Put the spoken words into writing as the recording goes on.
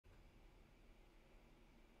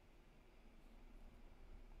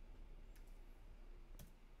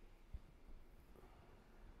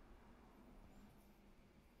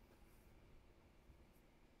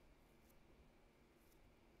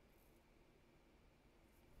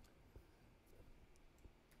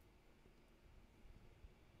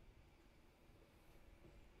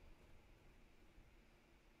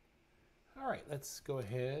All right, let's go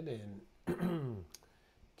ahead and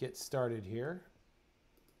get started here.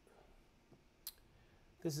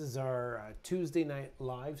 This is our Tuesday night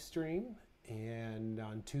live stream, and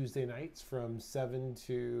on Tuesday nights from 7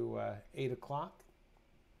 to 8 o'clock,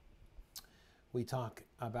 we talk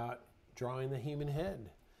about drawing the human head,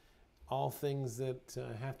 all things that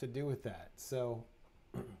have to do with that. So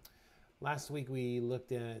last week we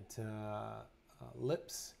looked at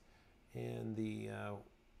lips, and the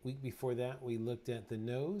week before that we looked at the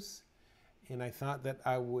nose, and I thought that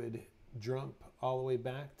I would jump all the way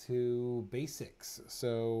back to basics.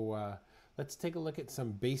 So let's take a look at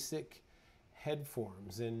some basic head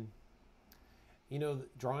forms. And you know,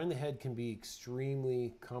 drawing the head can be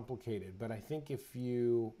extremely complicated, but I think if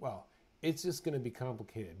you, well, it's just going to be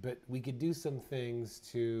complicated, but we could do some things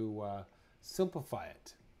to simplify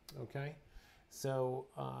it. Okay, so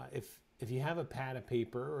if you have a pad of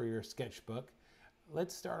paper or your sketchbook,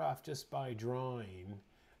 let's start off just by drawing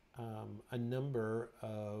a number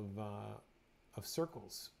of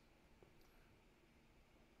circles.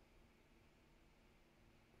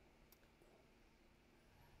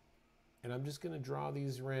 And I'm just going to draw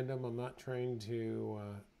these random. I'm not trying to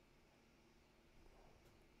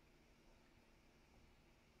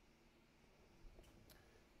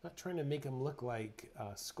make them look like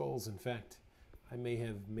skulls. In fact, I may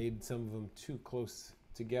have made some of them too close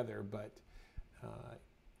together, but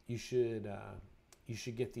you should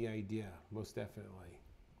get the idea, most definitely.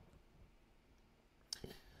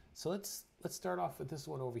 So let's start off with this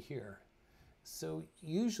one over here. So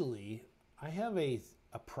usually I have a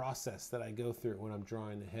process that I go through when I'm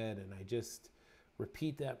drawing the head, and I just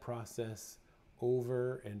repeat that process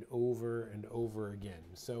over and over and over again.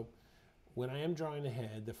 So when I am drawing the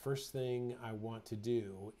head, the first thing I want to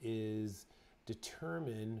do is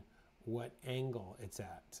determine what angle it's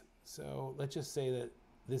at. So let's just say that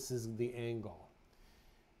this is the angle.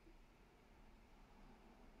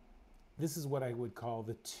 This is what I would call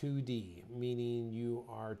the 2D, meaning you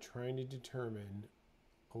are trying to determine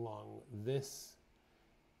along this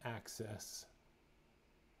axis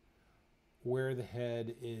where the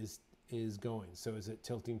head is going. So is it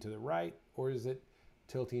tilting to the right or is it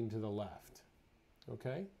tilting to the left?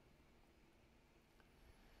 Okay?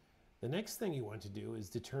 The next thing you want to do is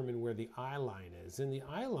determine where the eye line is. And the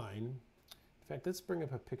eye line, in fact, let's bring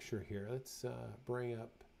up a picture here. Let's bring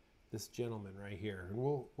up this gentleman right here. And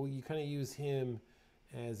we'll you kind of use him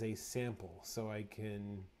as a sample so I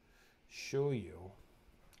can show you.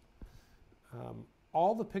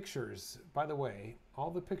 All the pictures, by the way, all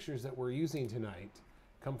the pictures that we're using tonight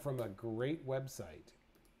come from a great website.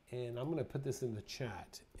 And I'm going to put this in the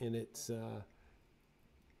chat. And it's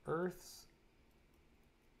earthsworld.com.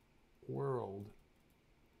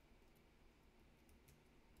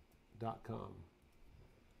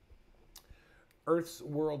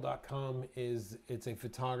 earthsworld.com it's a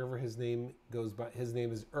photographer. His name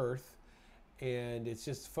is Earth, and it's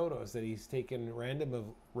just photos that he's taken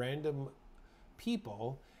random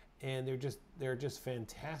people, and they're just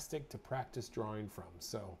fantastic to practice drawing from.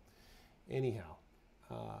 So anyhow,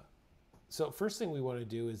 so first thing we want to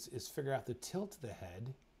do is figure out the tilt of the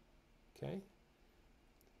head. Okay,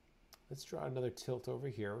 let's draw another tilt over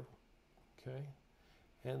here. Okay,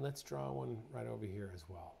 and let's draw one right over here as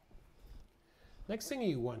well. Next thing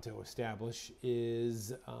you want to establish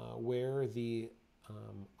is where the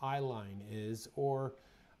eye line is, or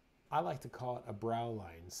I like to call it a brow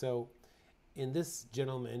line. So in this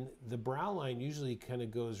gentleman, the brow line usually kind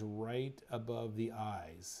of goes right above the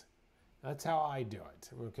eyes. That's how I do it.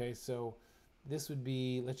 Okay, so this would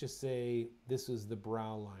be, let's just say this is the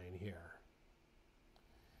brow line here.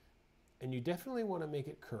 And you definitely want to make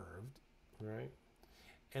it curved, right?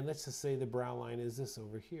 And let's just say the brow line is this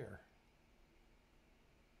over here.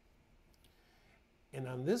 And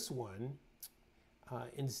on this one,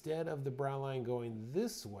 instead of the brow line going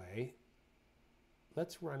this way,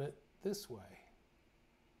 let's run it this way.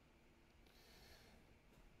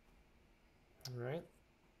 All right,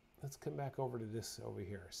 let's come back over to this over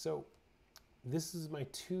here. So this is my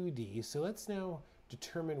 2D. So let's now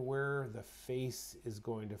determine where the face is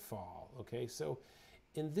going to fall. Okay, so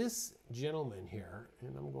in this gentleman here,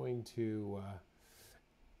 and I'm going to,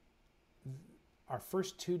 our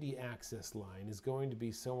first 2D axis line is going to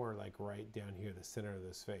be somewhere like right down here, the center of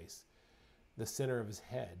this face, the center of his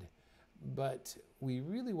head. But we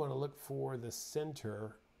really want to look for the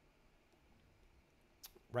center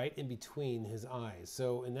right in between his eyes.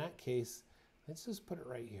 So in that case, let's just put it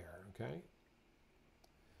right here, okay?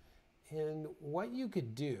 And what you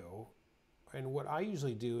could do, and what I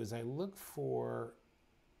usually do, is I look for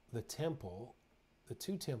the temple, the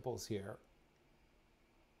two temples here,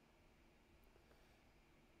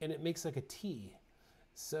 and it makes like a T.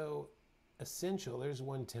 So essential, there's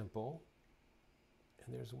one temple,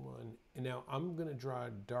 and there's one. And now I'm going to draw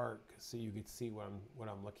dark so you can see what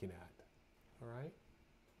I'm looking at. All right.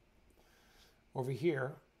 Over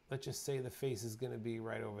here, let's just say the face is going to be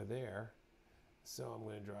right over there. So I'm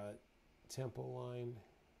going to draw a temple line.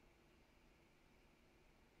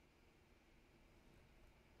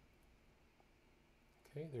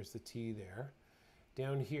 Okay, there's the T there.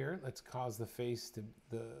 Down here, let's cause the face to,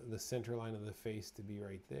 the center line of the face to be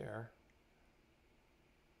right there.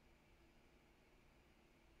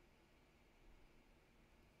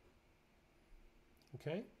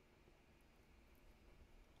 Okay.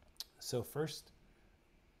 So first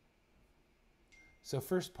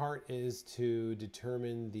part is to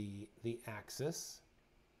determine the axis.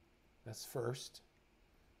 That's first.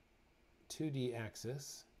 2D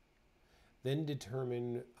axis. Then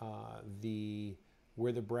determine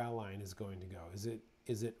where the brow line is going to go.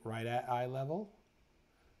 Is it right at eye level?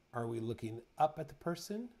 Are we looking up at the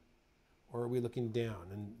person, or are we looking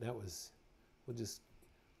down? And we'll just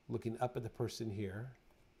looking up at the person here.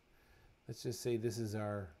 Let's just say this is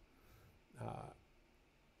our,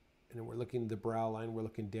 and we're looking at the brow line. We're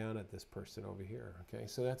looking down at this person over here. Okay,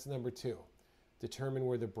 so that's number 2. Determine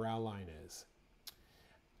where the brow line is.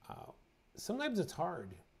 Sometimes it's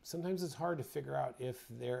hard. Sometimes it's hard to figure out if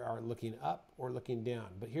they are looking up or looking down.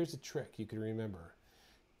 But here's a trick you can remember.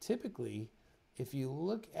 Typically, if you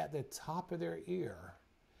look at the top of their ear,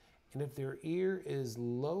 and if their ear is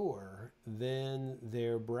lower than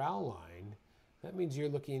their brow line, that means you're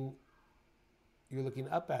looking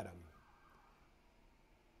up at them.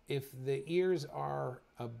 If the ears are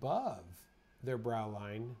above their brow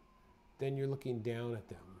line, then you're looking down at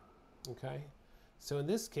them. Okay? So in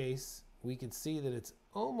this case, we can see that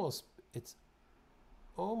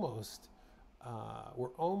we're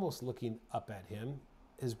almost looking up at him.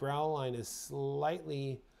 His brow line is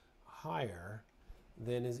slightly higher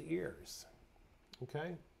than his ears.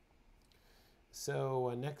 Okay?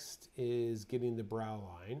 So next is getting the brow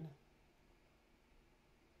line.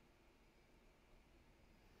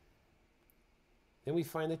 Then we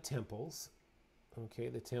find the temples. Okay,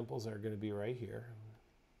 the temples are going to be right here.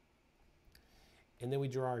 And then we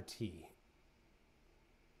draw our T.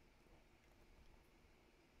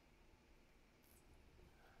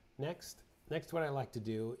 Next what I like to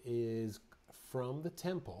do is from the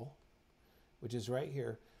temple, which is right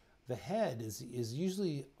here, the head is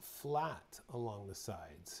usually flat along the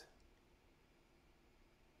sides.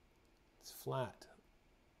 It's flat.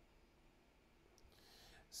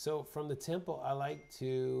 So from the temple, I like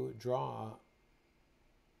to draw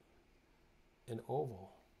an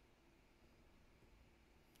oval.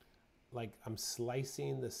 Like I'm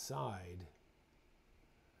slicing the side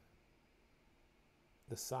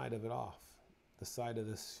of it off, the side of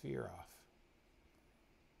the sphere off.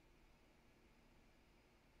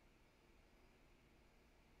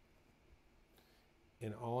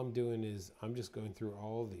 And all I'm doing is I'm just going through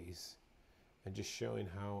all of these and just showing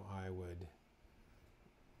how I would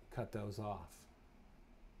cut those off.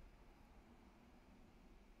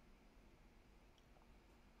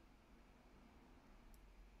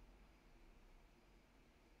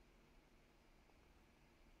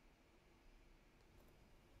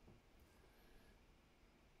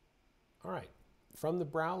 All right, from the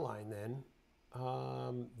brow line then,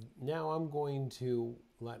 now I'm going to,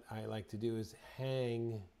 what I like to do is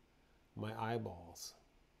hang my eyeballs.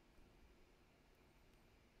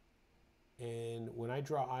 And when I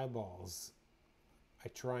draw eyeballs, I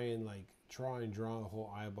try and draw the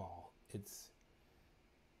whole eyeball. It's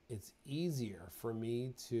easier for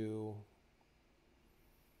me to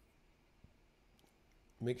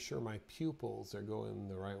make sure my pupils are going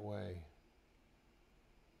the right way.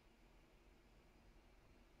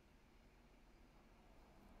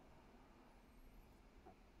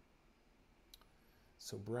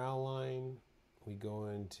 So brow line, we go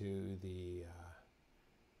into the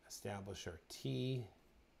establish our T.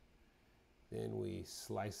 Then we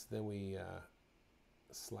slice the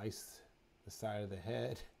side of the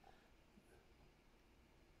head.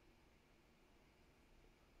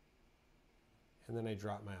 And then I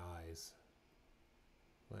drop my eyes,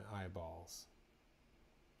 my eyeballs.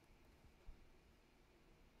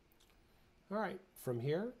 All right, from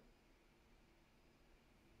here,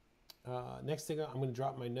 next thing I'm going to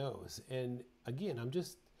drop my nose. And again, I'm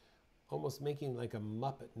just almost making like a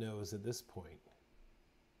Muppet nose at this point.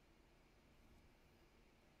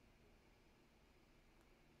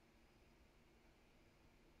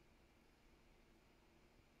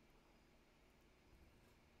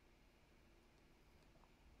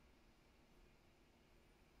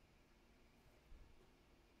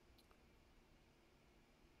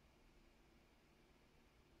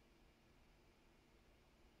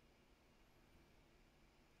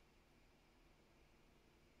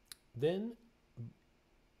 Then,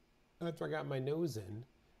 after I got my nose in,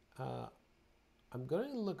 I'm going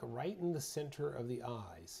to look right in the center of the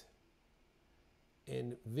eyes.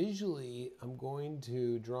 And visually, I'm going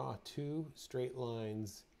to draw 2 straight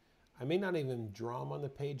lines. I may not even draw them on the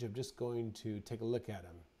page. I'm just going to take a look at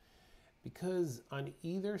them. Because on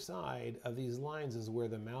either side of these lines is where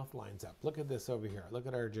the mouth lines up. Look at this over here. Look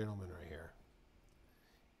at our gentleman right here.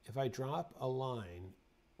 If I drop a line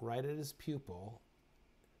right at his pupil,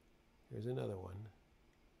 here's another one.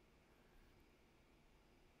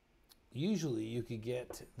 Usually you could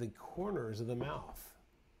get the corners of the mouth,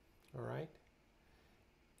 all right?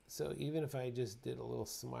 So even if I just did a little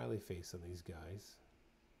smiley face on these guys,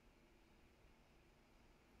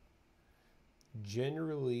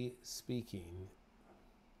 generally speaking,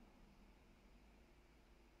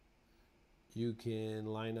 you can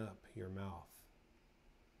line up your mouth.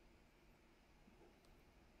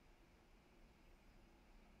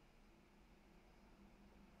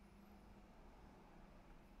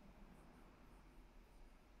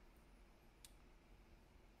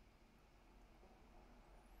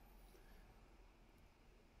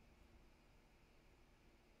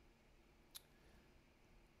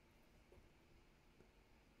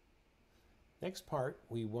 Next part,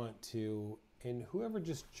 we want to, and whoever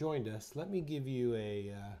just joined us, let me give you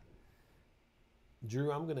a,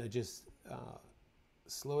 Drew, I'm going to just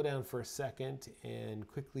slow down for a second and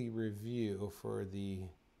quickly review for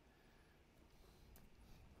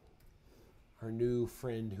our new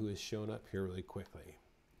friend who has shown up here really quickly.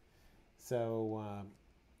 So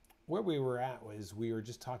where we were at was we were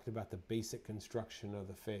just talking about the basic construction of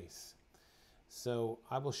the face. So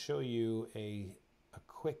I will show you a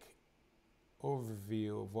quick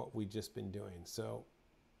overview of what we've just been doing. So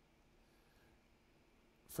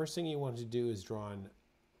first thing you want to do is draw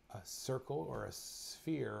a circle or a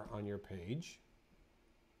sphere on your page.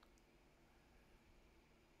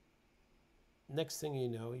 Next thing you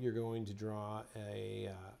know, you're going to draw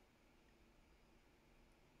you're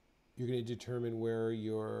going to determine where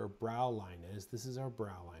your brow line is. This is our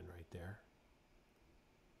brow line right there.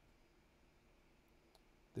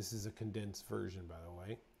 This is a condensed version, by the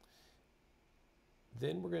way.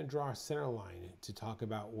 Then we're going to draw our center line to talk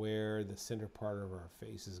about where the center part of our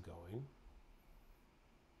face is going.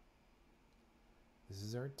 This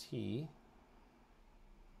is our T.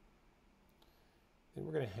 Then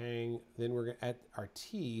we're going to hang, then we're going to, at our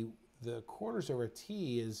T, the corners of our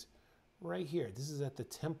T is right here. This is at the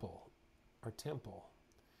temple, our temple.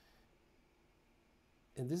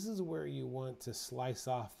 And this is where you want to slice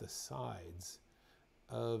off the sides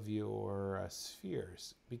of your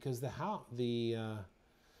spheres, because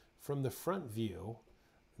from the front view,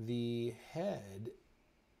 the head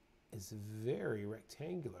is very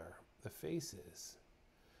rectangular, the face is.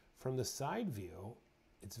 From the side view,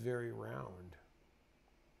 it's very round.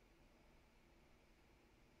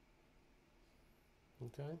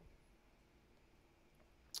 Okay.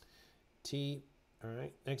 T, all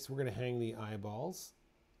right. Next, we're going to hang the eyeballs.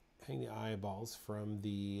 Hang the eyeballs from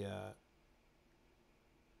the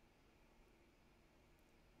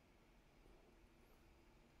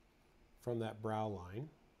from that brow line.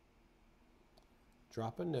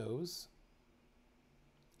 Drop a nose,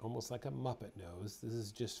 almost like a Muppet nose. This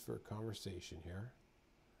is just for conversation here.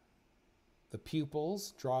 The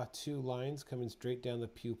pupils, draw 2 lines coming straight down the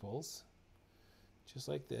pupils, just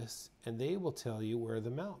like this, and they will tell you where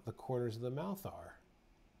the corners of the mouth are.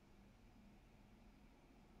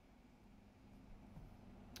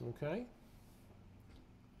 Okay?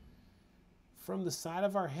 From the side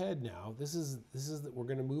of our head now, we're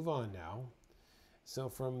going to move on now. So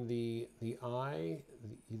from the eye,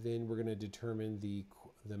 then we're going to determine the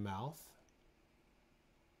mouth.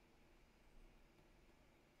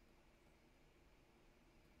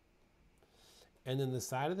 And then the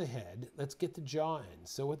side of the head, let's get the jaw in.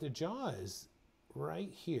 So what the jaw is, right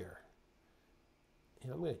here.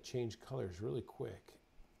 And I'm going to change colors really quick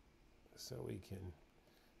so we can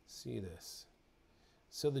see this.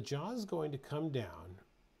 So the jaw is going to come down,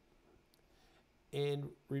 and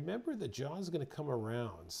remember the jaw is going to come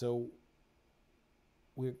around. So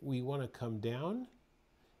we want to come down,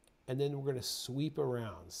 and then we're going to sweep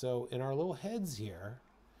around. So in our little heads here,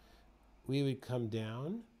 we would come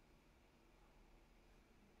down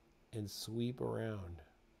and sweep around.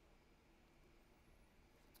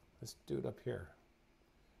 Let's do it up here.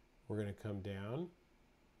 We're going to come down,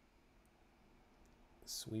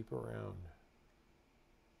 sweep around.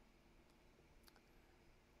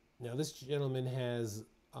 Now this gentleman has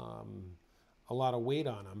a lot of weight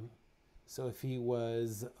on him, so if he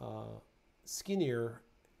was skinnier,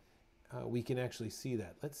 we can actually see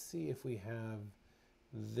that. Let's see if we have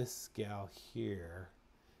this gal here.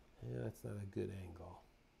 Yeah, that's not a good angle.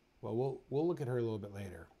 Well, we'll look at her a little bit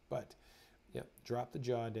later. But, yep, drop the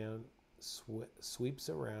jaw down, sweeps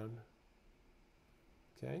around.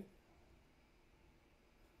 Okay?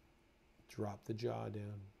 Drop the jaw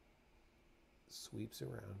down, sweeps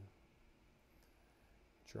around.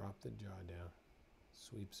 Drop the jaw down,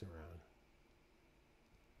 sweeps around.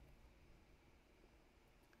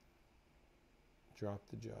 Drop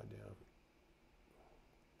the jaw down.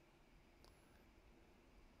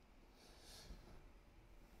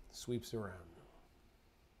 Sweeps around.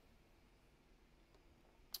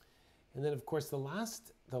 And then of course the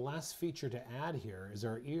last feature to add here is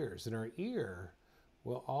our ears, and our ear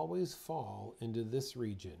will always fall into this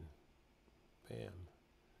region. Bam.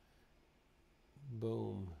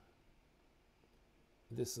 Boom.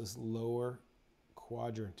 This is lower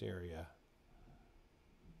quadrant area.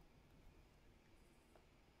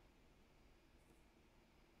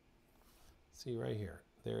 See right here.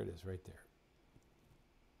 There it is right there.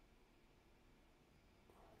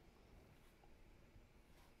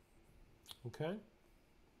 Okay?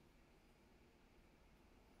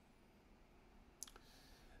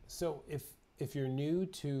 So if you're new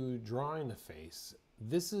to drawing the face,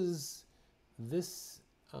 this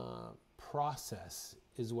process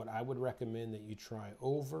is what I would recommend that you try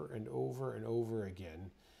over and over and over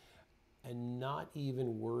again, and not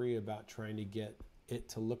even worry about trying to get it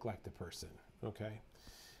to look like the person, okay?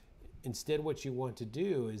 Instead, what you want to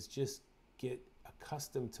do is just get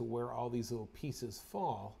accustomed to where all these little pieces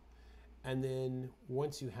fall, and then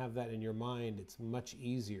once you have that in your mind, it's much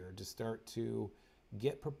easier to start to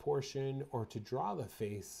get proportion or to draw the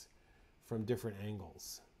face from different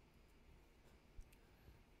angles.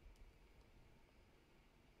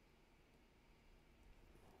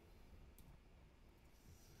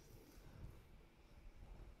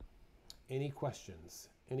 Any questions?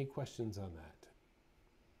 Any questions on that?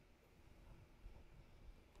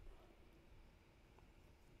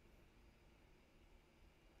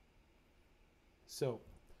 So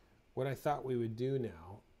what I thought we would do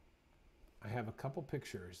now, I have a couple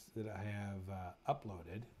pictures that I have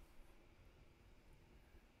uploaded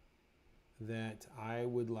that I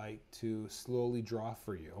would like to slowly draw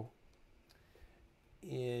for you.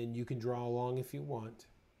 And you can draw along if you want,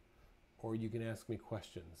 or you can ask me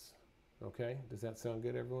questions. Okay, does that sound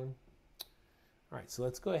good, everyone? All right, so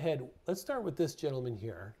let's go ahead. Let's start with this gentleman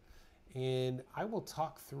here, and I will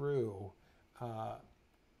talk through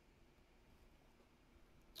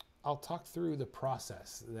I'll talk through the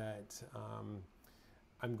process that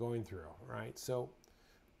I'm going through, right? So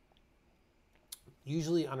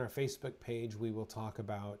usually on our Facebook page, we will talk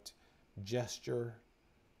about gesture,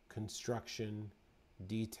 construction,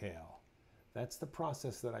 detail. That's the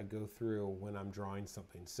process that I go through when I'm drawing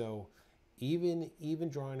something. So even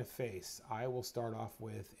drawing a face, I will start off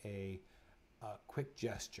with a quick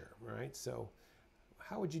gesture, right? So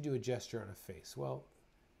how would you do a gesture on a face? Well,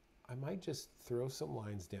 I might just throw some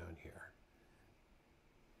lines down here.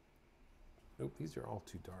 Nope, these are all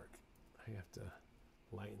too dark. I have to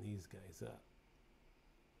lighten these guys up.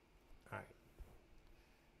 All right.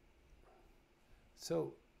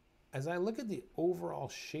 So as I look at the overall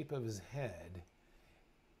shape of his head,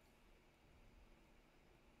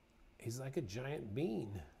 he's like a giant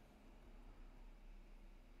bean.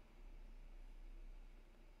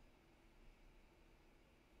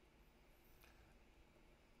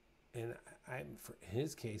 And for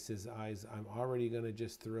his case, his eyes, I'm already going to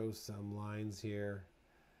just throw some lines here.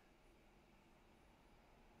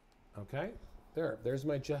 Okay, there's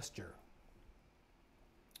my gesture.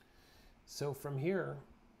 So from here,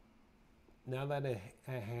 now that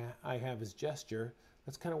I have his gesture,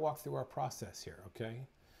 let's kind of walk through our process here, okay?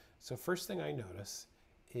 So first thing I notice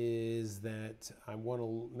is that I want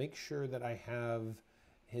to make sure that I have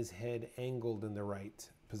his head angled in the right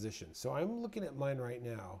position. So I'm looking at mine right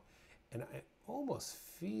now, and I almost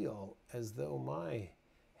feel as though my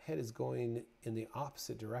head is going in the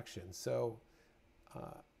opposite direction. So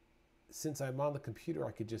since I'm on the computer,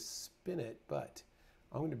 I could just spin it, but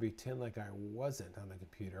I'm going to pretend like I wasn't on the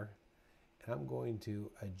computer, and I'm going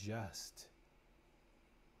to adjust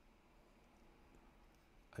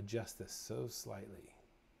this so slightly.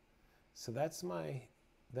 So that's my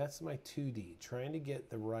 2D, trying to get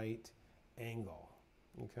the right angle,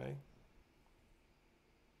 okay?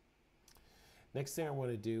 Next thing I want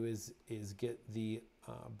to do is get the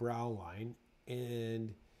brow line,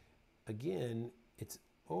 and again, it's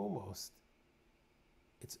almost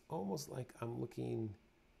like I'm looking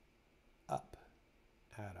up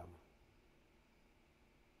at him.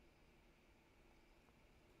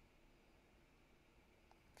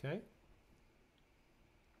 Okay?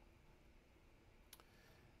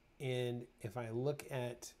 And if I look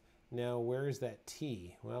at now, where's that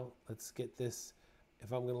T? Well, let's get this.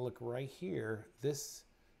 If I'm going to look right here, this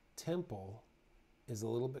temple is a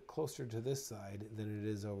little bit closer to this side than it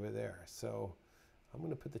is over there. So I'm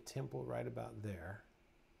going to put the temple right about there.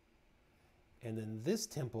 And then this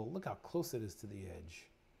temple, look how close it is to the edge.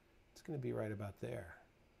 It's going to be right about there.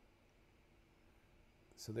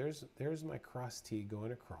 So there's my cross T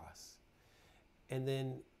going across. And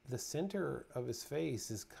then the center of his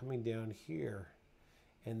face is coming down here.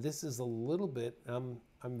 And this is a little bit,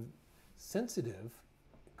 I'm sensitive,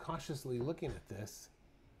 cautiously looking at this,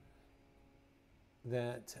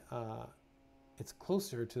 that it's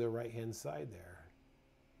closer to the right-hand side there.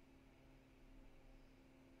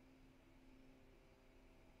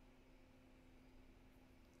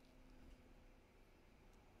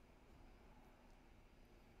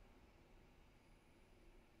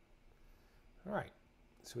 All right,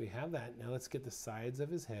 so we have that. Now let's get the sides of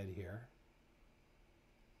his head here.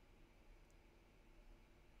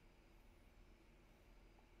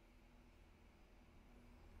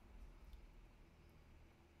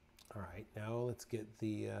 All right, now let's get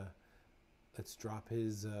the, let's drop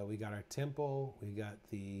his, we got our temple, we got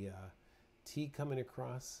the T coming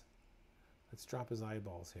across. Let's drop his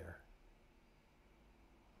eyeballs here.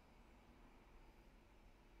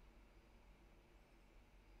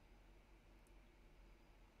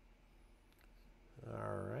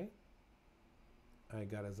 All right, I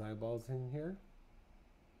got his eyeballs in here.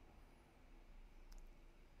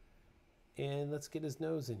 And let's get his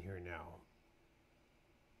nose in here now.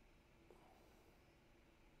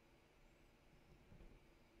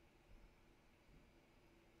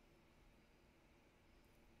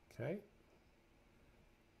 Okay.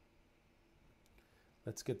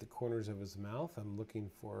 Let's get the corners of his mouth. I'm looking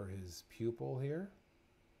for his pupil here.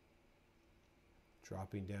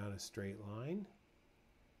 Dropping down a straight line.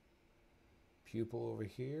 Pupil over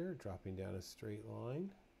here, dropping down a straight line.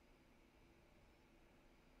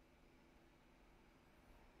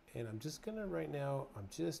 And I'm just gonna, right now, I'm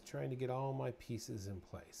just trying to get all my pieces in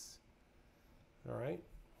place. All right.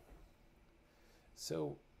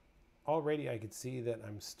 So already I could see that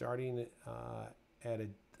I'm starting at a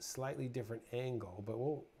slightly different angle, but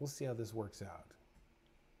we'll see how this works out.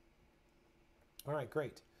 All right,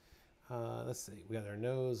 great. Let's see, we got our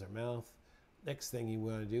nose, our mouth. Next thing you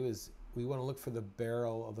want to do is we want to look for the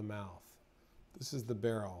barrel of the mouth. This is the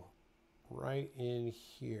barrel right in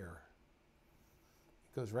here.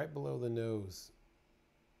 It goes right below the nose,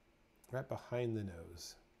 right behind the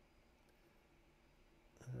nose.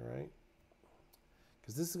 All right.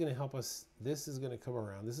 Because this is going to help us, this is going to come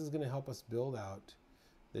around. This is going to help us build out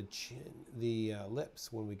the chin, the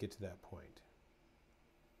lips when we get to that point.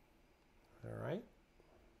 All right.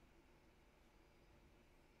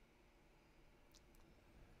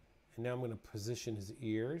 And now I'm going to position his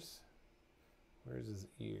ears. Where's his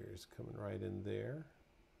ears? Coming right in there.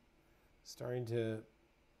 Starting to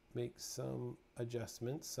make some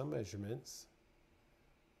adjustments, some measurements.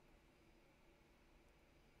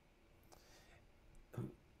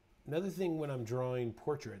 Another thing when I'm drawing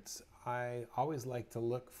portraits, I always like to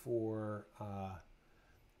look for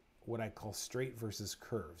what I call straight versus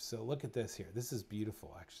curve. So look at this here. This is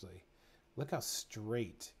beautiful, actually. Look how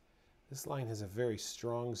straight. This line has a very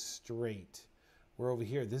strong straight. Where over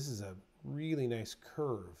here, this is a really nice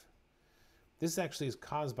curve. This actually is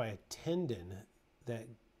caused by a tendon that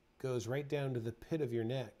goes right down to the pit of your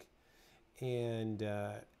neck. And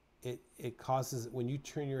it causes, when you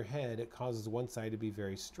turn your head, it causes one side to be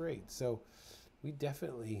very straight. So we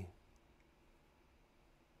definitely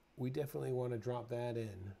want to drop that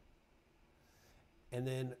in. And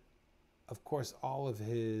then, of course, all of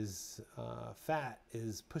his fat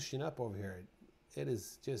is pushing up over here. It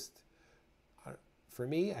is just, for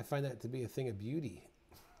me, I find that to be a thing of beauty.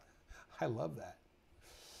 I love that.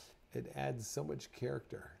 It adds so much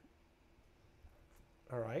character.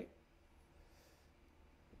 All right.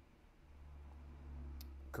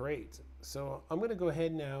 Great. So I'm going to go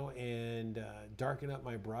ahead now and darken up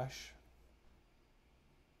my brush.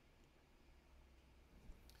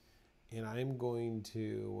 And I'm going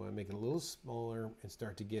to make it a little smaller and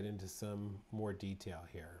start to get into some more detail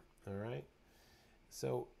here. All right.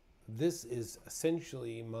 So this is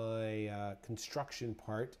essentially my construction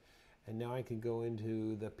part. And now I can go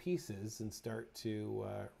into the pieces and start to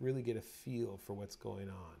really get a feel for what's going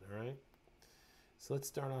on. All right. So let's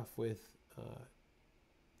start off with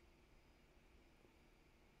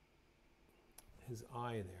his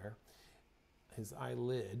eye there, his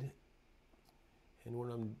eyelid. And when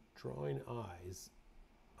I'm drawing eyes,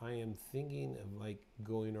 I am thinking of like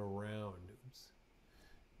going around. Oops.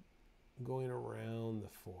 going around the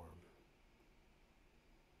form,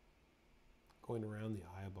 going around the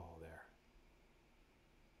eyeball there.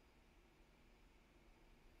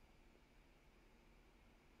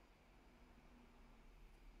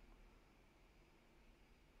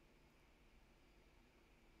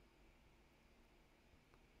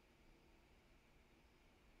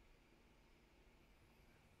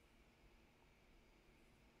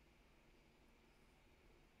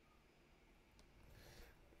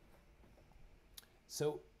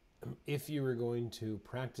 So if you were going to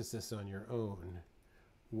practice this on your own,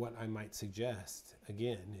 what I might suggest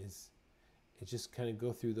again is just kind of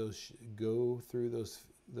go through those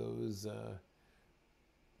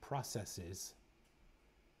processes.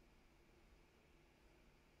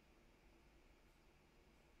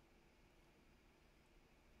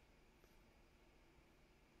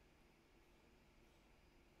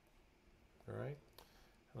 All right,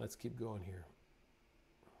 let's keep going here.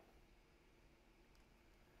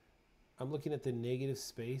 I'm looking at the negative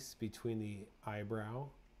space between the eyebrow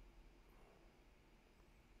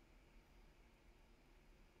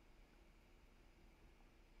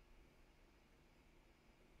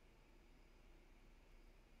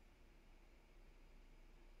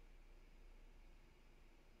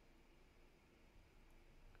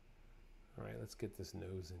All right, let's get this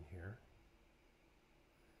nose in here.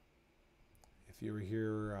 If you were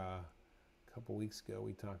here a couple weeks ago,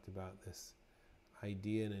 we talked about this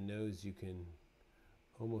idea in a nose. You can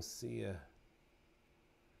almost see a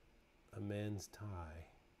man's tie.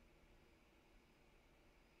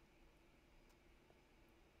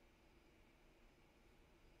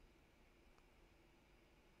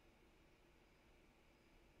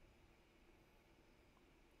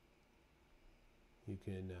 You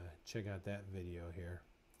can check out that video here.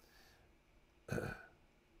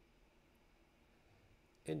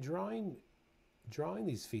 And drawing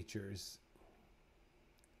these features,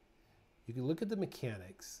 you can look at the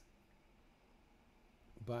mechanics,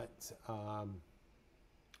 but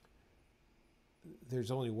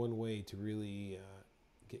there's only one way to really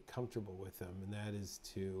get comfortable with them, and that is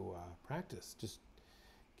to practice. Just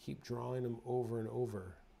keep drawing them over and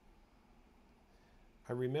over.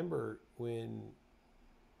 I remember when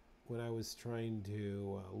I was trying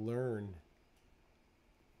to learn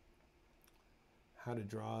how to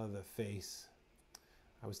draw the face,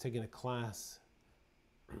 I was taking a class.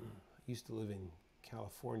 I used to live in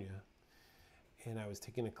California, and I was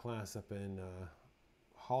taking a class up in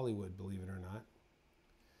Hollywood, believe it or not.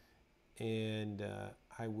 And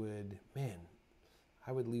I would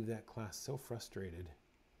leave that class so frustrated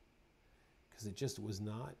because it just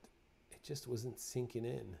wasn't sinking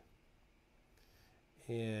in.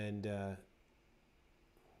 And I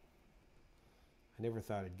never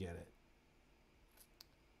thought I'd get it.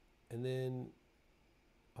 And then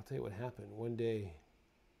I'll tell you what happened. One day,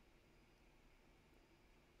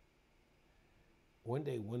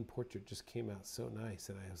 one portrait just came out so nice,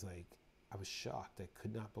 and I was shocked. I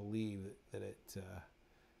could not believe that it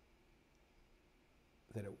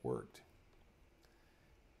worked.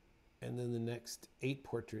 And then the next 8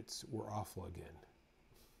 portraits were awful again.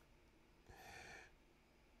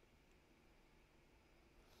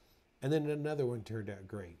 And then another one turned out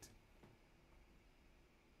great.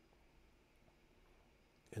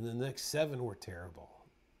 And the next 7 were terrible.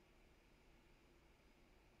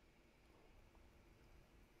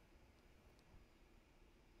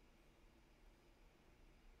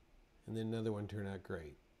 And then another one turned out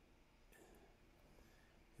great.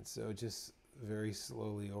 And so just very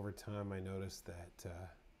slowly over time, I noticed that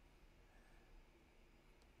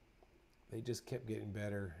they just kept getting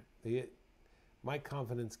better. My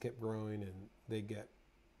confidence kept growing, and they get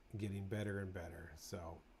getting better and better.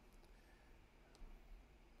 So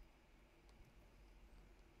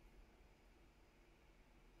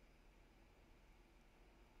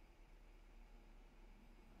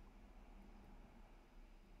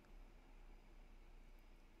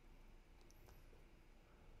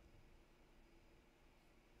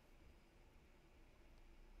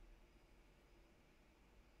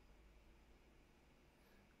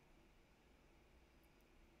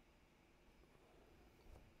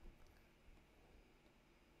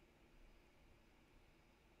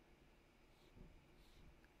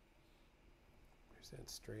that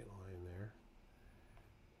straight line there.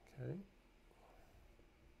 Okay.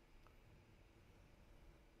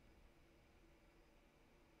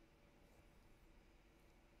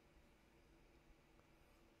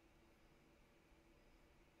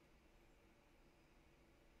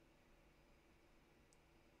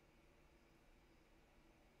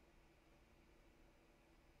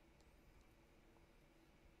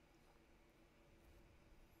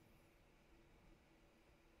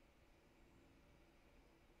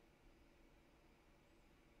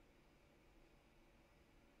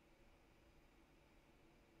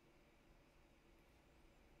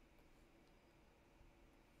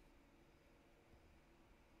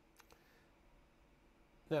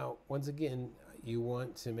 Now, once again, you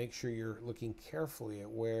want to make sure you're looking carefully at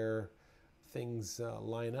where things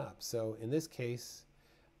line up. So in this case,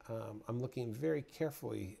 I'm looking very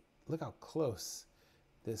carefully. Look how close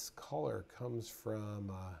this color comes from,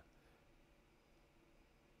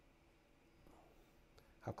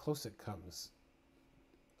 how close it comes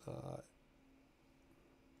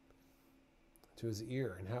to his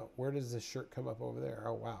ear, and where does the shirt come up over there?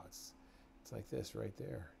 Oh wow, it's like this right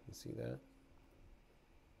there. You see that?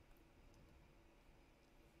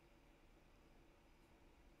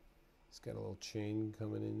 He's got a little chain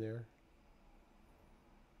coming in there.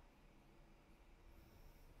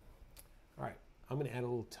 All right, I'm going to add a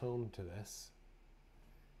little tone to this.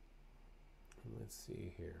 Let's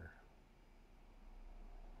see here.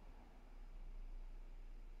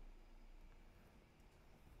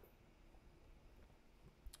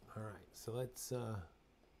 All right, so let's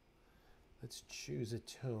choose a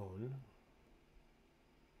tone.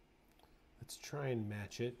 Let's try and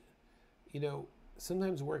match it. You know,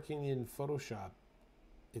 sometimes working in Photoshop,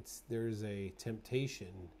 there's a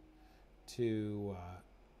temptation to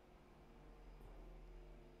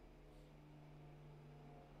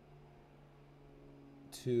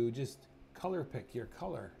just color pick your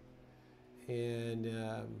color, and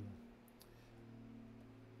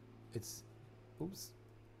it's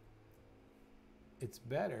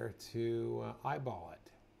better to eyeball it.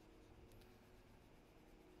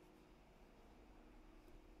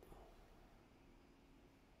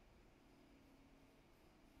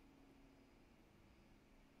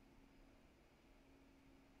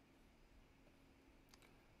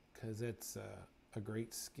 Because it's a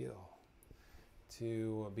great skill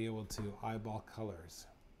to be able to eyeball colors.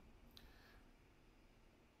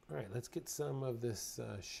 All right, let's get some of this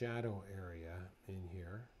shadow area in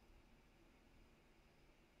here.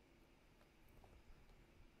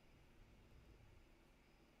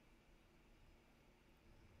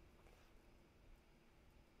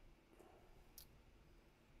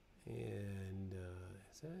 And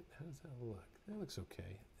how does that look? That looks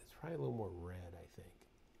okay. It's probably a little more red, I think.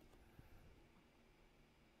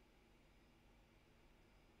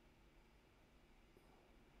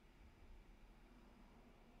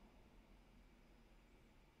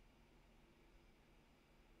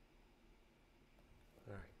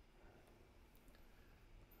 All right.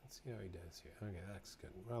 Let's see how he does here. Okay, that's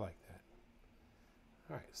good. I like that.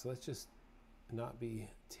 All right, so let's just not be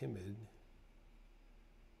timid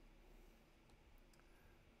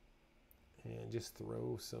and just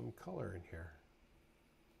throw some color in here.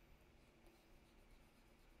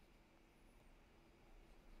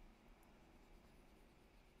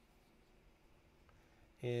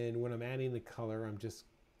 And when I'm adding the color, I'm just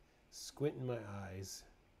squinting my eyes.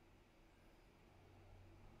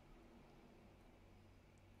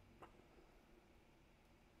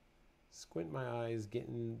 Squint my eyes,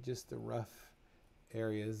 getting just the rough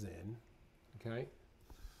areas in, okay?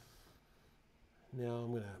 Now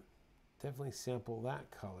I'm gonna definitely sample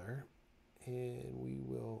that color, and we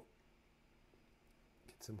will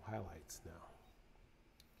get some highlights now.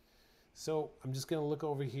 So I'm just gonna look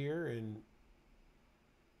over here and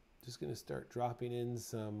just gonna start dropping in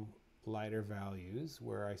some lighter values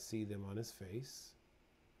where I see them on his face.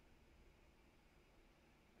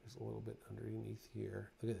 There's a little bit underneath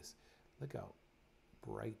here. Look at this. Look how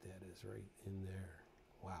bright that is right in there.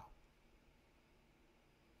 Wow.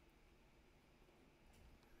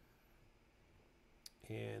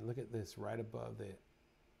 And look at this right above the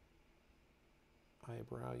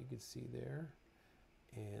eyebrow, you can see there.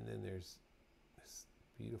 And then there's this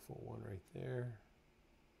beautiful one right there.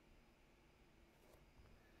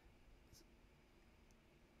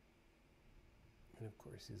 And of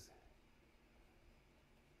course there's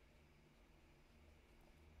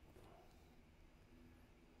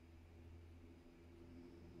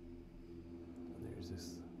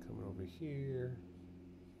this coming over here.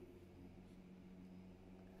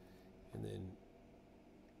 And then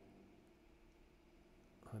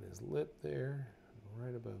on his lip there,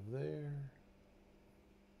 right above there.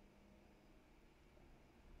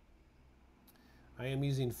 I am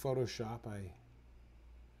using Photoshop. I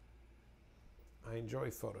enjoy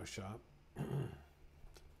Photoshop.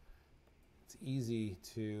 It's easy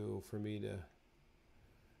for me to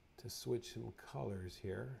switch some colors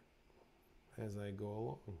here as I go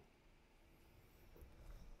along.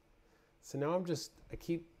 So now I'm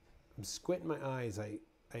squinting my eyes. I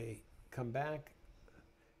come back,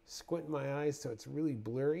 squint my eyes so it's really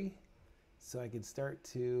blurry, so I can start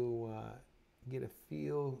to get a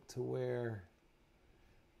feel to where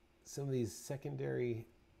some of these secondary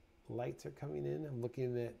lights are coming in. I'm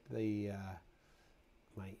looking at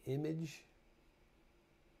my image,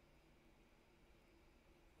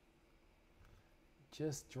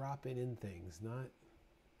 just dropping in things, not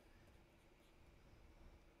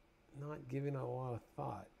giving a lot of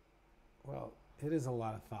thought. Well, it is a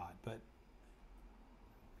lot of thought, but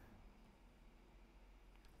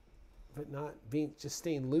not being, just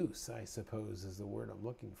staying loose, I suppose, is the word I'm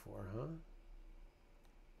looking for, huh?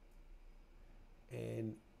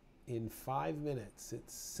 And in 5 minutes,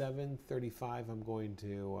 it's 7:35, I'm going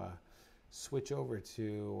to switch over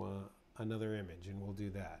to another image, and we'll do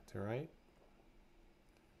that, all right?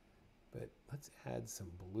 But let's add some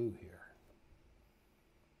blue here.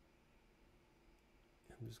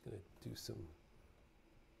 I'm just going to do some,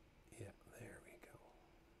 yeah, there we go.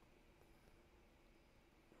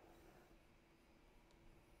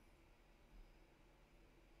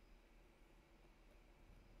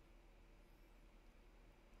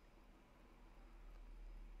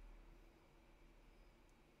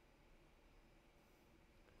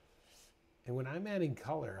 And when I'm adding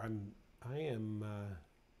color, I am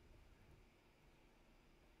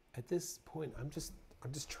at this point, I'm just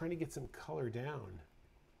trying to get some color down.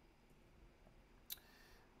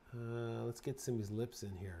 Let's get some of his lips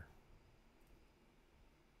in here.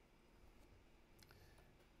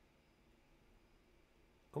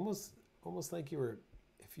 Almost like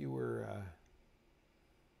if you were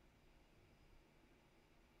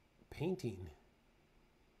painting.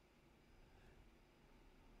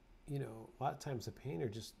 You know, a lot of times a painter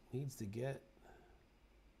just needs to get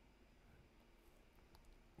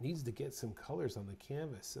some colors on the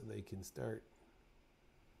canvas so they can start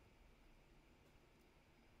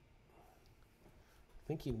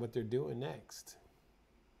thinking what they're doing next.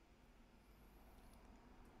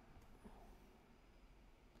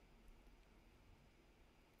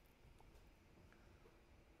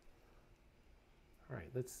 All right,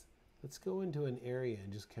 let's go into an area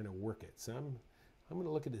and just kind of work it. So I'm going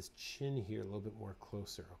to look at his chin here a little bit more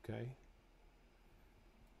closer, okay?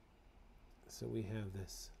 So we have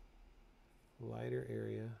this lighter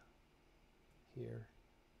area here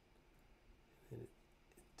and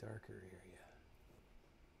a darker area.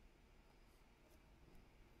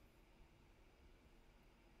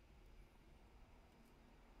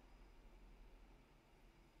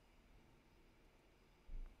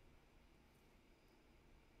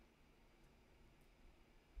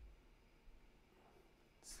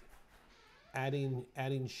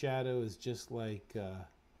 Adding shadow is just like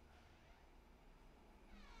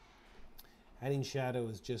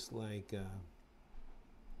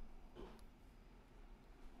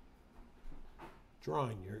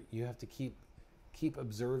drawing. You have to keep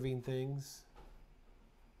observing things.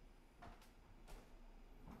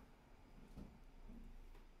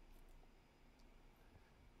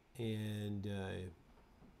 And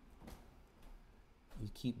you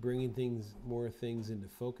keep bringing more things into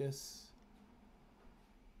focus.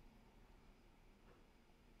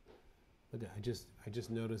 Look, I just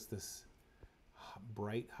noticed this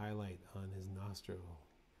bright highlight on his nostril.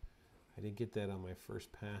 I didn't get that on my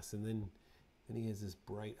first pass, and then he has this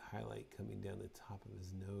bright highlight coming down the top of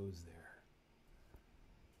his nose there.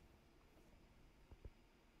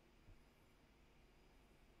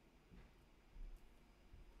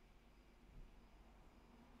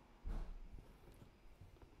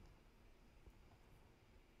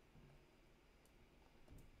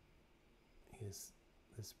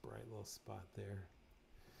 This bright little spot there.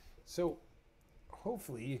 So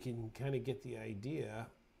hopefully you can kind of get the idea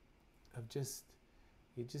of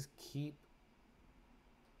you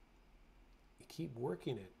keep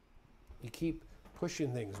working it. You keep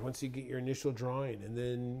pushing things once you get your initial drawing, and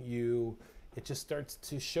then it just starts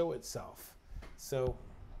to show itself. So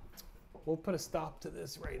we'll put a stop to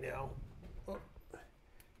this right now. Oh.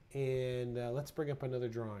 And let's bring up another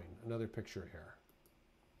drawing, another picture here.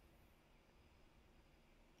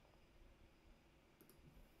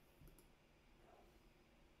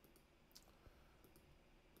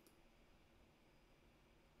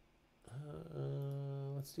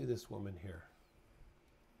 Let's do this woman here.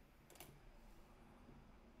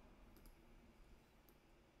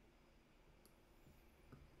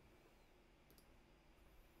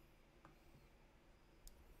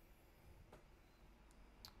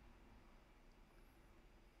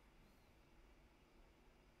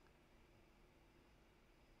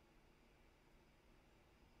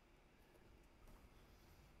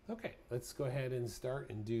 Okay, let's go ahead and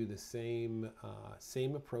start and do the same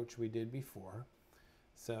approach we did before.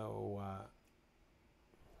 So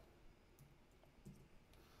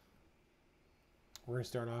we're going to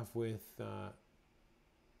start off with a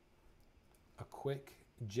quick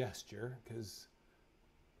gesture, because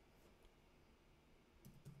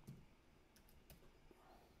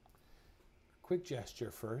quick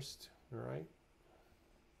gesture first, all right?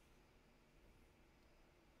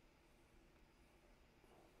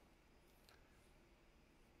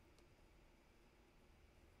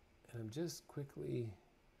 I'm just quickly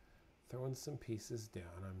throwing some pieces down.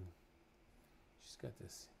 She's got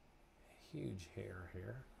this huge hair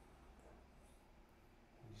here.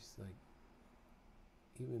 Just like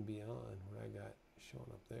even beyond what I got showing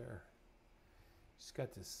up there. She's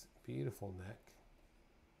got this beautiful neck.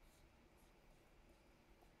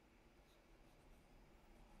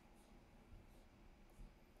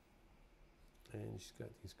 And she's got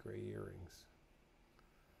these gray earrings.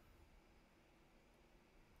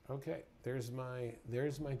 Okay, there's my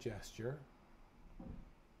gesture.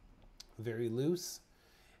 Very loose.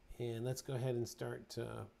 And let's go ahead and start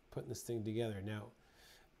putting this thing together. Now,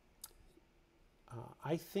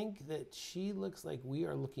 I think that she looks like we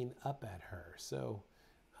are looking up at her. So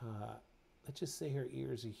let's just say her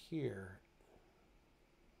ears are here.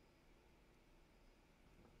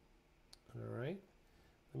 All right.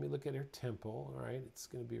 Let me look at her temple. All right, it's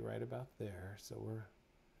going to be right about there. So we're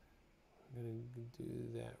going to do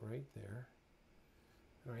that right there.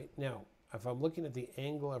 All right, now, if I'm looking at the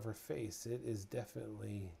angle of her face, it is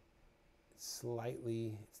definitely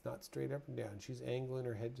slightly, it's not straight up and down. She's angling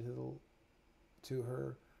her head to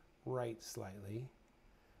her right slightly.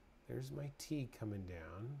 There's my T coming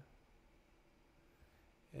down.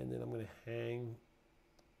 And then I'm going to hang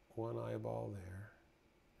one eyeball there.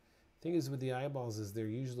 Thing is with the eyeballs is they're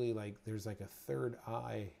usually like, there's like a third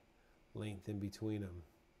eye length in between them.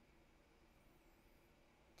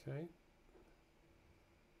 Okay.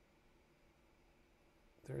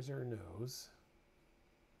 There's her nose,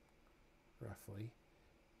 roughly.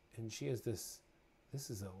 And she has this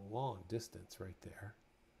is a long distance right there.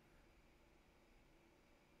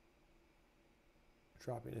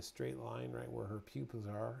 Dropping a straight line right where her pupils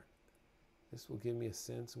are. This will give me a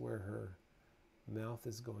sense where her mouth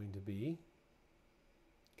is going to be.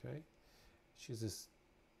 Okay. She has this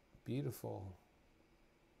beautiful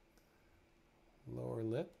lower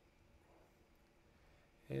lip.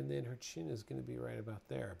 And then her chin is going to be right about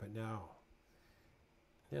there. But now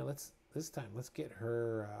this time let's get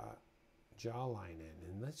her jawline in,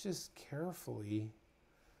 and let's just carefully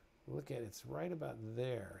look at it. It's right about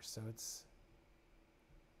there. So it's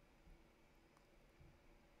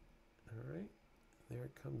all right. There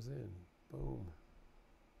it comes in. Boom.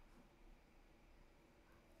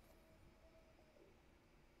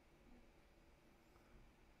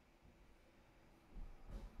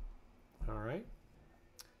 All right.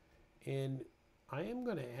 And I am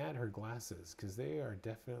going to add her glasses because they are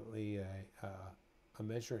definitely a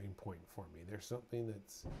measuring point for me. There's something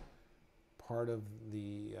that's part of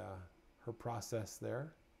the her process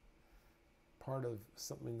there, part of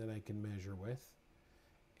something that I can measure with.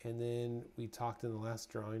 And then we talked in the last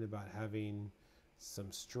drawing about having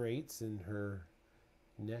some straights, and her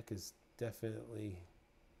neck is definitely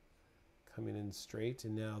coming in straight.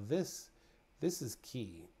 And now this is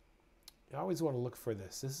key. I always want to look for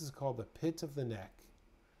this. This is called the pit of the neck,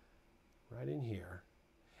 right in here.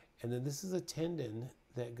 And then this is a tendon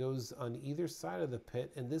that goes on either side of the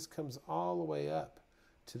pit, and this comes all the way up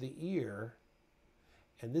to the ear.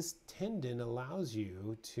 And this tendon allows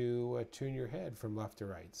you to turn your head from left to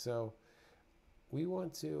right. So we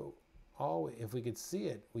want to always, if we could see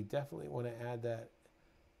it, we definitely want to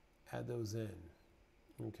add those in,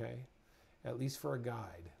 okay? At least for a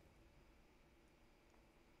guide.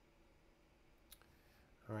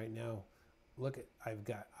 All right, now look at,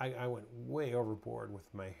 I went way overboard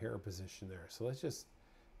with my hair position there. So let's just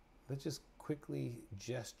quickly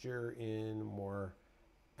gesture in more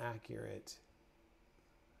accurate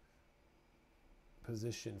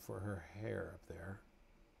position for her hair up there.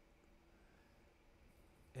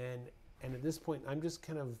 And at this point, I'm just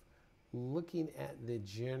kind of looking at the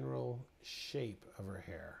general shape of her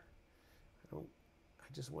hair.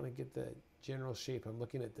 I just want to get the general shape. I'm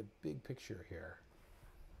looking at the big picture here.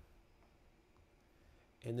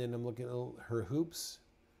 And then I'm looking at her hoops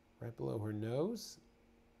right below her nose.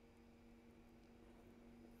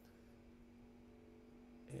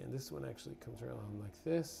 And this one actually comes around like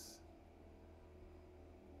this.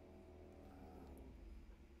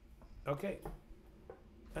 Okay,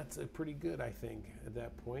 that's a pretty good, I think, at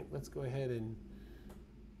that point. Let's go ahead and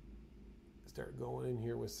start going in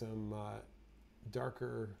here with some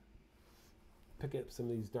darker, pick up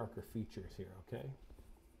some of these darker features here, okay?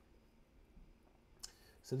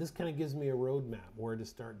 So this kind of gives me a roadmap where to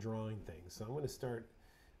start drawing things. So I'm going to start,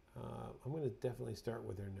 I'm going to definitely start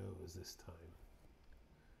with her nose this time.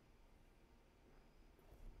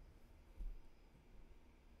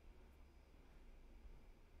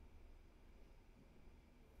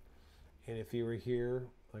 And if you were here,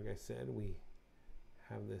 like I said, we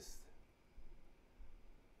have this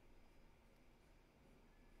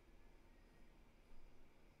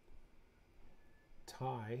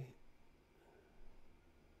high.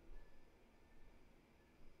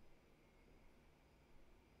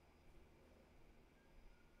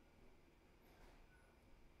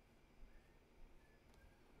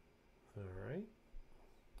 All right.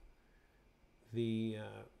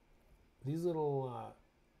 These little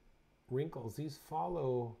wrinkles, these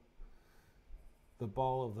follow the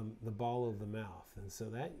ball of the mouth, and so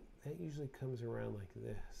that usually comes around like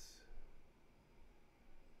this.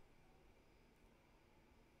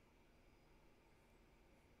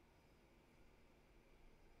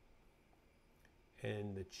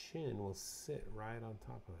 And the chin will sit right on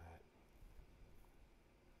top of that.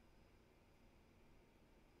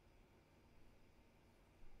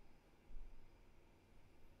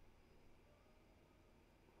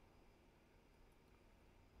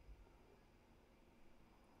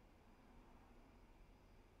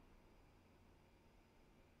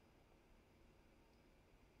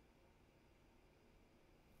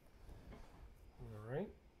 All right.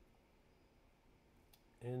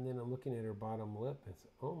 And then I'm looking at her bottom lip. It's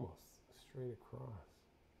almost straight across.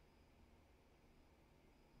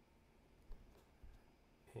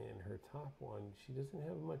 And her top one, she doesn't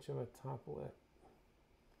have much of a top lip.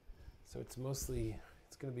 So it's going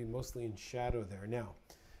to be mostly in shadow there. Now,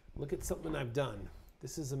 look at something I've done.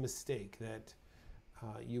 This is a mistake that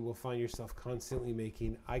you will find yourself constantly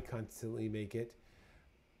making. I constantly make it.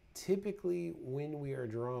 Typically, when we are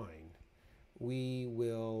drawing, we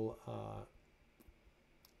will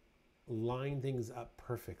line things up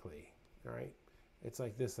perfectly, all right? It's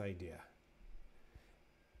like this idea.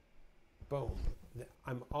 Boom.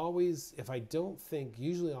 I'm always, if I don't think,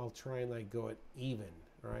 usually I'll try and like go at even,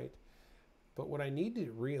 right? But what I need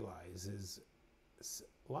to realize is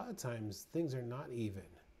a lot of times things are not even.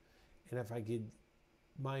 And if I could,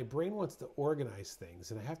 my brain wants to organize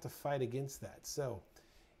things and I have to fight against that. So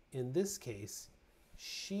in this case,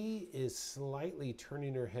 she is slightly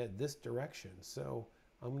turning her head this direction. So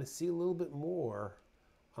I'm going to see a little bit more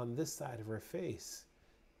on this side of her face.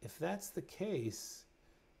 If that's the case,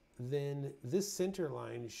 then this center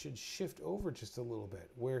line should shift over just a little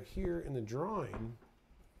bit, where here in the drawing,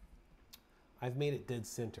 I've made it dead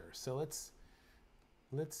center. So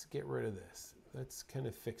let's get rid of this. Let's kind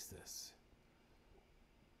of fix this.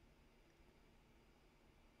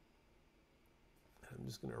 I'm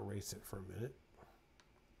just going to erase it for a minute.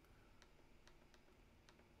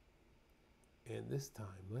 And this time,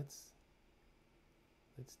 let's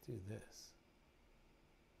do this.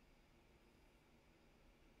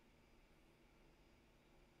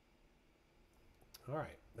 All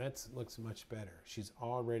right, that looks much better. She's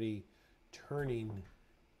already turning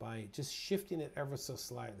by just shifting it ever so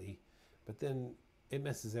slightly, but then it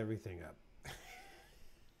messes everything up.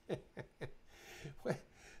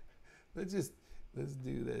 Let's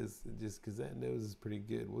do this just because that nose is pretty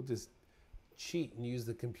good. We'll just cheat and use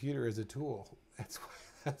the computer as a tool.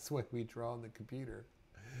 That's why we draw on the computer.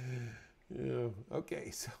 Yeah. Okay,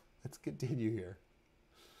 so let's continue here.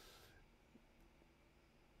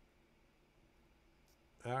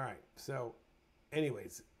 All right. So,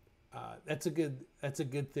 anyways, that's a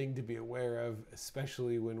good thing to be aware of,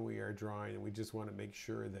 especially when we are drawing, and we just want to make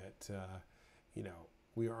sure that you know,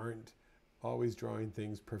 we aren't always drawing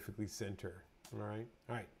things perfectly center. All right.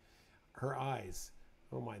 All right. Her eyes.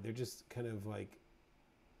 Oh my, they're just kind of like,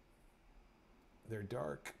 they're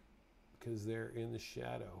dark because they're in the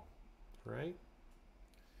shadow, right?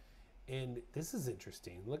 And this is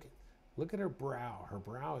interesting. Look at her brow. Her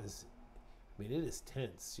brow is, I mean, it is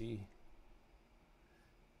tense.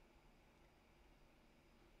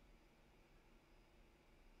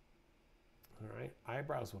 All right,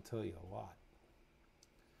 eyebrows will tell you a lot.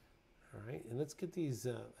 All right, and let's get these,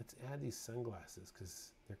 let's add these sunglasses because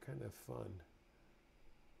they're kind of fun.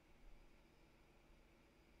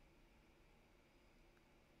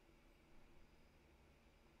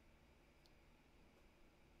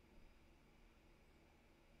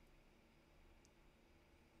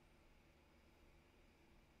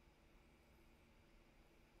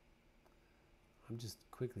 I'm just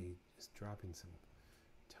quickly dropping some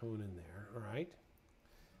tone in there. All right.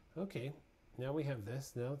 Okay. Now we have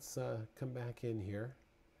this. Now let's come back in here,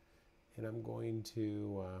 and I'm going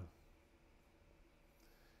to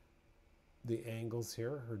the angles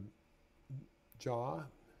here. Her jaw.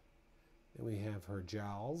 Then we have her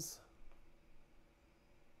jowls.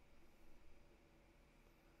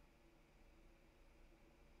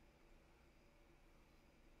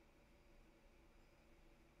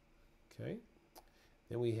 Okay.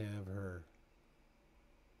 Then we have her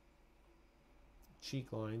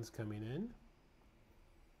cheek lines coming in.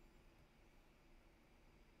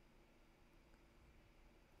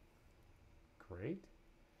 Great.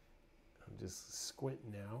 I'm just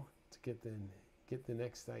squinting now to get the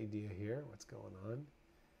next idea here. What's going on?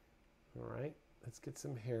 All right, let's get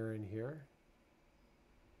some hair in here.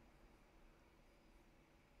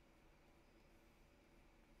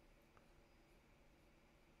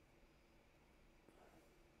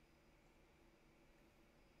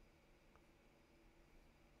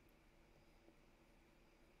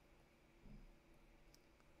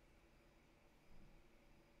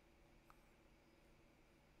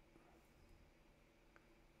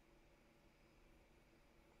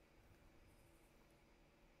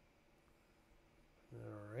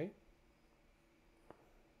 All right.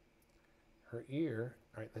 Her ear.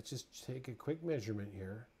 All right, let's just take a quick measurement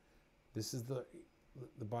here. This is the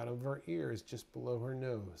bottom of her ear is just below her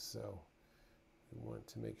nose, so we want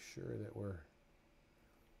to make sure that we're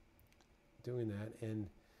doing that. And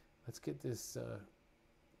let's get this.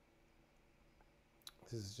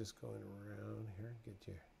 This is just going around here. Get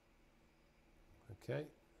you. Okay.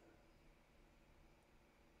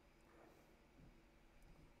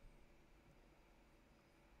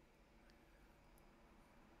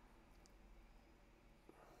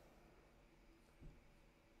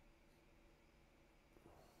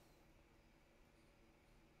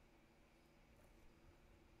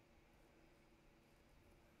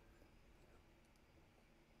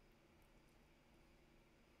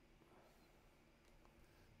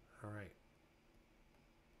 All right.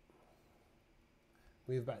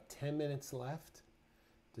 We have about 10 minutes left.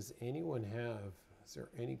 Does anyone have, is there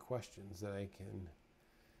any questions that I can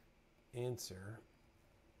answer?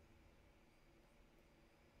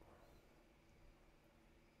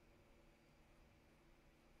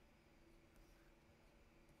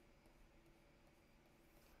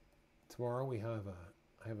 Tomorrow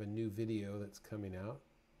I have a new video that's coming out.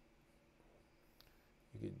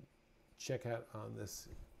 You could check out on this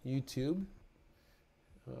YouTube.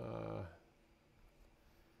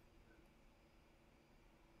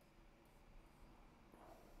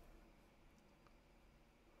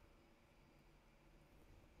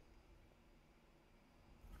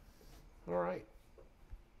 All right.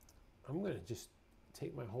 I'm going to just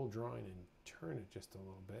take my whole drawing and turn it just a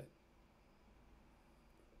little bit.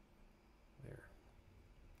 There.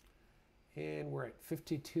 And we're at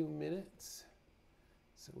 52 minutes.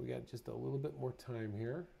 So we got just a little bit more time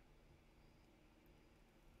here.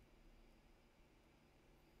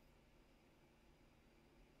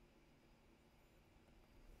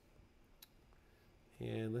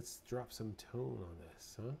 And let's drop some tone on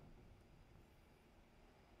this, huh?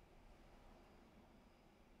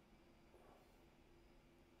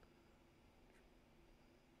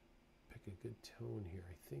 Pick a good tone here.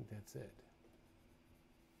 I think that's it.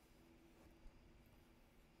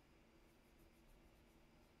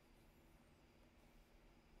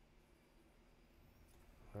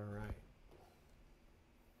 All right.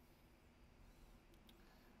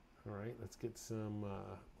 All right, let's get some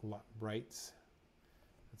brights.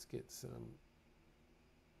 Let's get some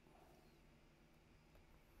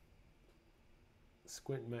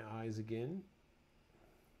squint my eyes again.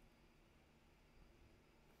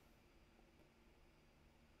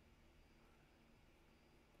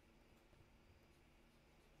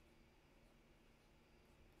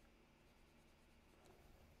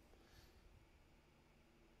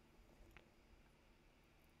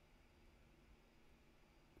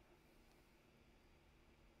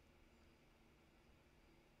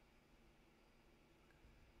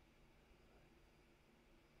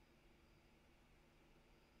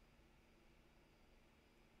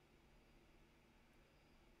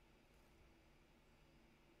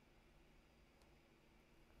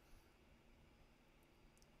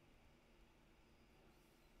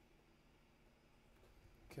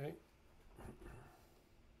 Okay.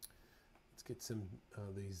 Let's get some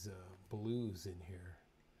of these blues in here.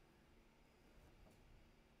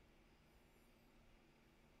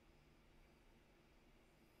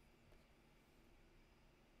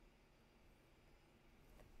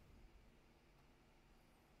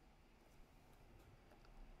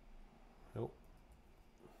 Nope.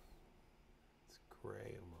 It's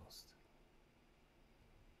gray almost.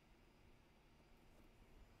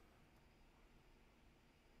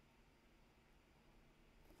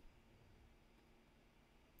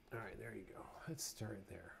 All right, there you go. Let's start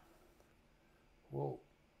there. We'll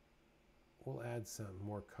add some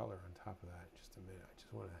more color on top of that in just a minute. I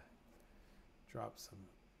just want to drop some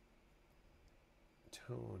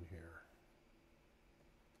tone here.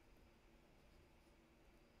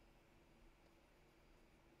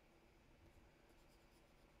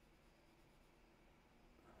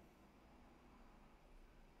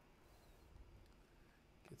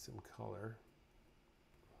 Get some color.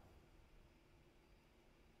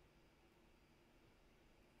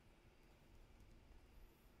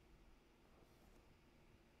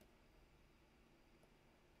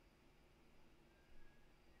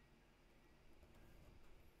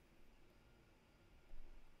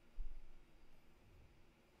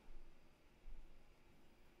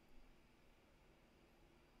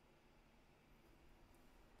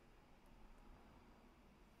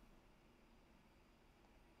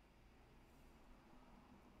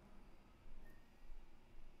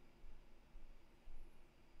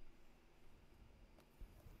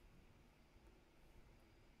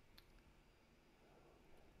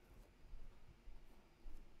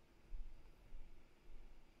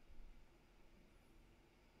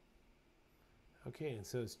 Okay, and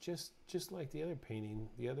so it's just like the other painting,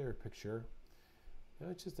 the other picture. Now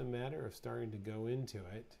it's just a matter of starting to go into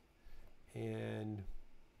it and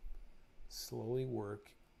slowly work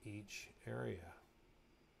each area.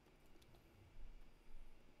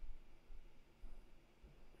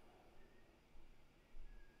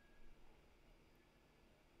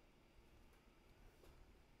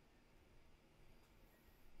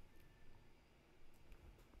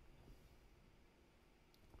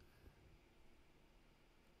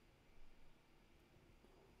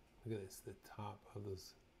 Look at this, the top of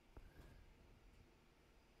those.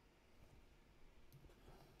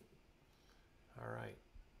 All right,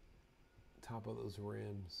 top of those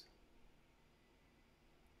rims.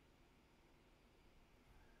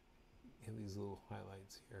 And these little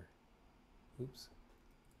highlights here. Oops,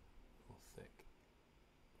 a little thick.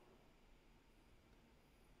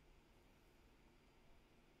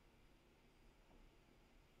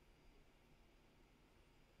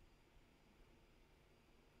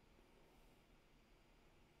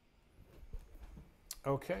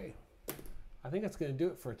 Okay, I think that's going to do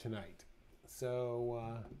it for tonight.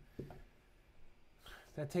 So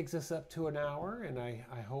that takes us up to an hour, and I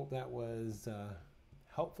hope that was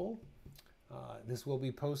helpful. This will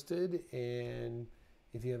be posted, and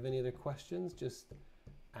if you have any other questions, just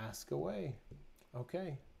ask away.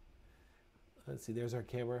 Okay, let's see, there's our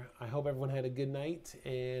camera. I hope everyone had a good night,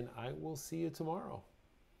 and I will see you tomorrow.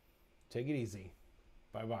 Take it easy.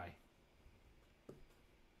 Bye-bye.